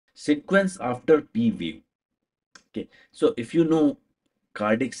sequence after P wave. Okay, so if you know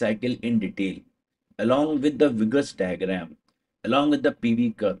cardiac cycle in detail, along with the vigorous diagram, along with the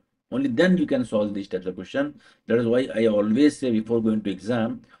PV curve, only then you can solve these types of question. That is why I always say before going to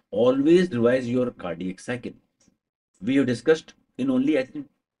exam, always revise your cardiac cycle. We have discussed in only I think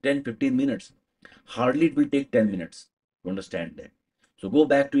 10-15 minutes. Hardly it will take 10 minutes to understand that. So go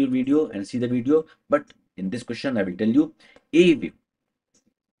back to your video and see the video. But in this question, I will tell you A wave.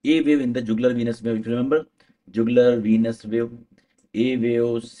 A wave in the jugular venous wave. If you remember, jugular venous wave, A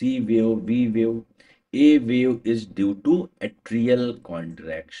wave, C wave, V wave. A wave is due to atrial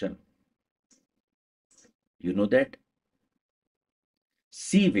contraction. You know that?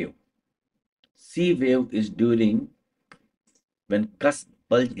 C wave. C wave is during when cusp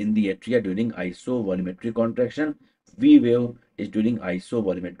bulge in the atria during isovolumetric contraction. V wave is during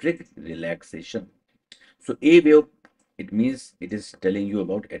isovolumetric relaxation. So A wave, it means it is telling you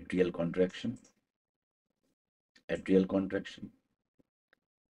about atrial contraction. Atrial contraction.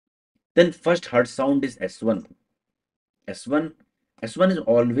 Then first heart sound is S1. S1 S1 is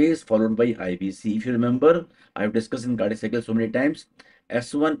always followed by IVC. If you remember, I have discussed in cardiac cycle so many times.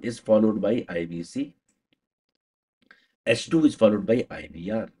 S1 is followed by IVC. S2 is followed by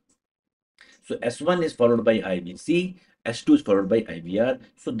IVR. So S1 is followed by IVC. S2 is followed by IVR.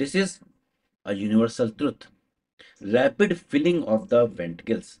 So this is a universal truth. Rapid filling of the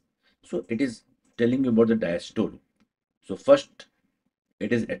ventricles. So it is telling you about the diastole. So first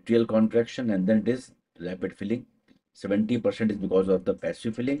it is atrial contraction and then it is rapid filling. 70% is because of the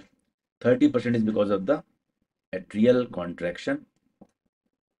passive filling. 30% is because of the atrial contraction.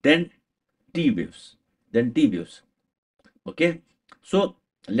 Then T waves. Then T waves. Okay. So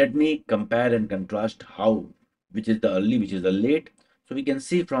let me compare and contrast how, which is the early, which is the late. So we can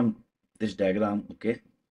see from this diagram, okay,